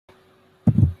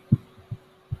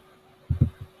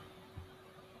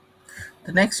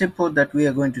The next report that we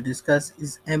are going to discuss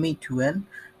is ME2N.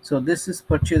 So this is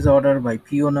purchase order by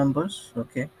PO numbers.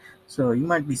 Okay. So you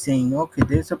might be saying, okay,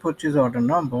 there's a purchase order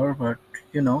number, but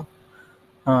you know,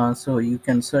 so you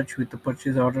can search with the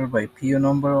purchase order by PO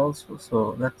number also.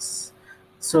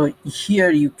 So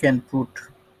here you can put,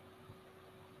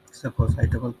 suppose I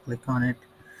double click on it,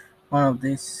 one of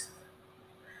this,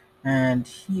 and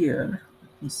here,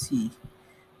 let me see,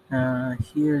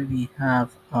 here we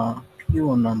have a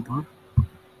PO number.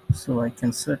 So I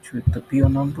can search with the PO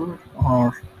number,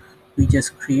 or we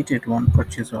just created one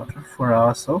purchase order for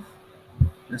ourselves,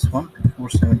 this one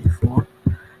 474,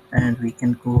 and we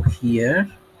can go here,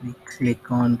 we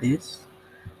click on this,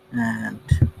 and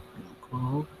we'll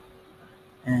go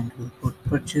and we'll put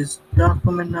purchase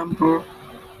document number,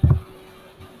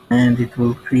 and it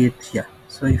will create here.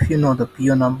 So if you know the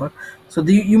PO number, so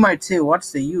you might say,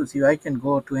 what's the use? I can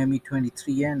go to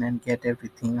ME23N and get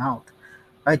everything out.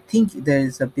 I think there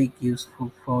is a big use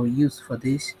for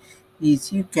this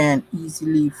is you can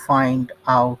easily find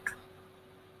out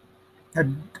uh,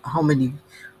 how many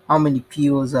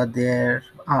POs are there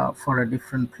for a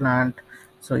different plant.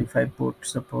 So if I put,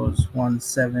 suppose,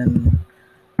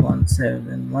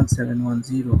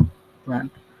 17171710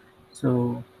 plant,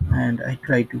 so, and I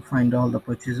try to find all the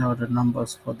purchase order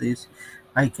numbers for this,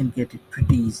 I can get it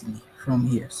pretty easily from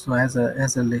here. So as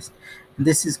a list, and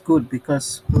this is good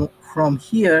because from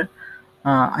here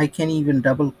I can even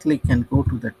double click and go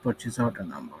to that purchase order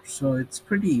number. So it's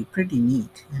pretty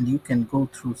neat, and you can go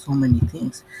through so many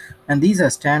things. And these are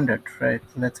standard, right?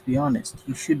 Let's be honest.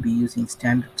 You should be using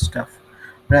standard stuff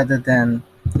rather than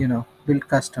build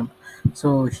custom.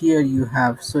 So here you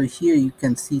have. So here you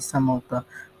can see some of the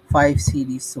 5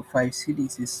 series. So 5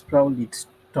 series is probably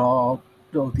stopped.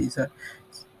 Oh, these are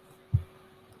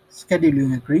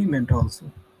scheduling agreement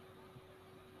also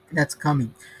that's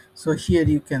coming. So here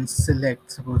you can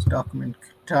select, suppose, document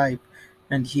type,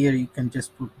 and here you can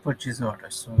just put purchase order.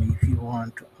 So if you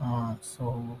want,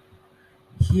 so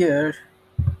here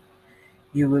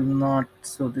you will not,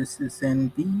 so this is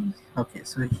NB. Okay,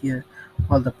 so here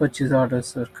all the purchase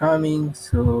orders are coming,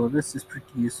 so this is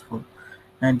pretty useful.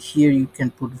 And here you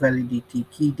can put validity,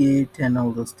 key date, and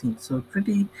all those things. So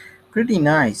pretty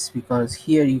nice, because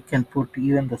here you can put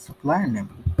even the supplier name.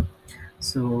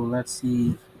 So let's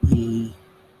see the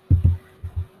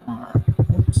uh,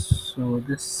 so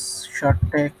this short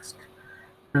text,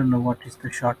 I don't know what is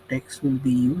the short text will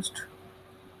be used,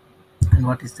 and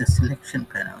what is the selection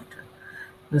parameter.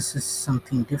 This is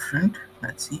something different.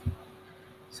 Let's see.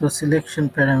 So selection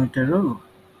parameter, oh,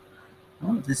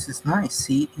 this is nice.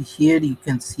 See, here you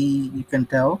can see, you can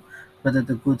tell whether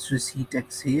the goods receipt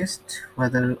exists,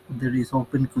 whether there is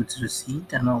open goods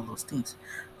receipt, and all those things.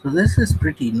 So this is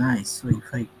pretty nice. So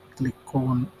if I click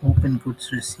on open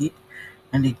goods receipt,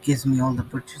 and it gives me all the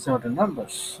purchase order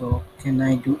numbers. So can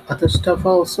I do other stuff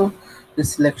also? The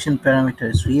selection parameter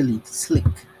is really slick.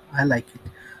 I like it.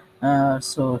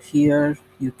 So here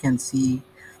you can see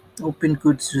open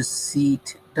goods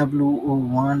receipt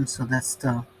W01, so that's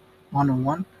the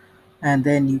 101, and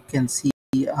then you can see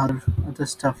other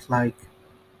stuff like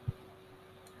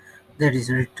there is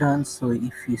a return. So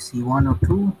if you see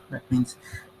 102, that means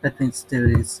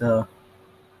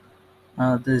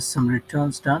there's some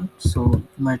returns done. So you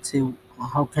might say,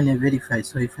 how can I verify?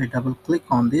 So if I double click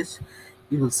on this,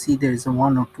 you will see there is a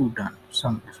 102 done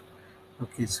somewhere.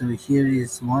 Okay, so here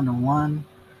is 101,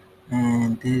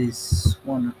 and there is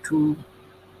 102.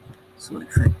 So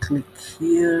if I click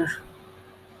here,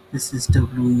 this is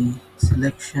WE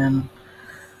selection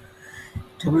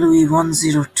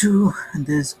WE102, and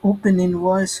there's open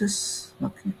invoices.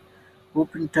 Okay,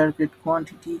 open target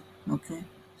quantity. Okay,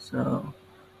 so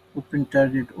open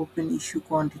target, open issue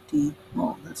quantity.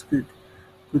 Oh, that's good.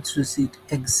 Goods receipt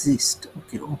exist.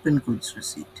 Okay, open goods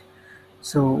receipt.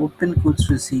 So open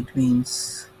goods receipt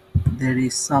means there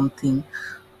is something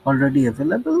already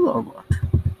available, or what?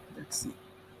 Let's see.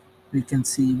 We can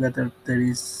see whether there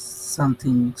is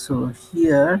something. So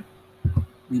here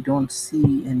we don't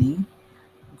see any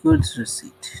goods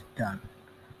receipt done.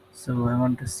 So I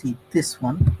want to see this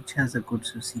one which has a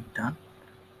goods receipt done.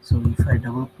 So if I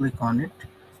double click on it,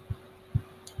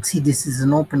 see, this is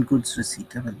an open goods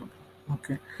receipt available.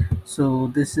 Okay,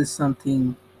 so this is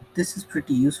something, this is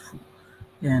pretty useful.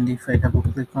 And if I double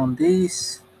click on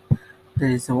this, there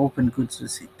is an open goods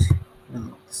receipt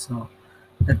available. So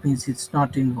that means it's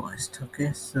not invoiced.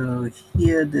 Okay, so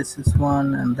here this is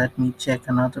one, and let me check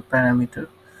another parameter,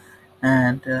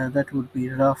 and that would be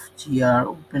rough gr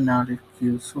open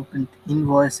rfqs open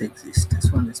invoice exists.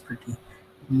 This one is pretty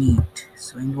neat.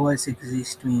 So invoice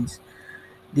exist means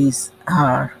These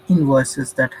are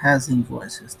invoices that has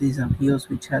invoices. These are POs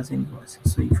which has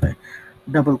invoices. So if I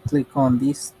double click on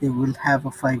this, they will have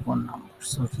a 51 number.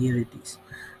 So here it is.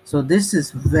 So this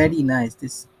is very nice.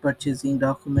 This purchasing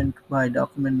document by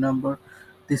document number,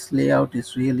 this layout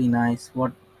is really nice.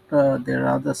 What there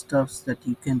are other stuffs that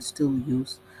you can still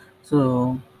use.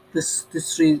 So this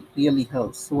really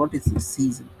helps. So what is this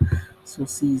season? So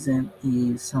season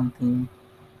is something,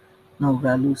 no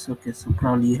values. Okay, so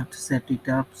probably you have to set it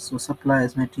up. So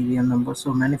suppliers material number.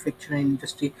 So manufacturing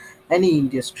industry, any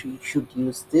industry should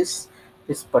use this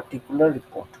particular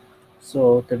report.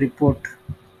 So the report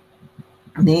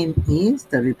name is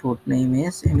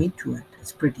ME2N.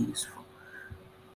 It's pretty useful.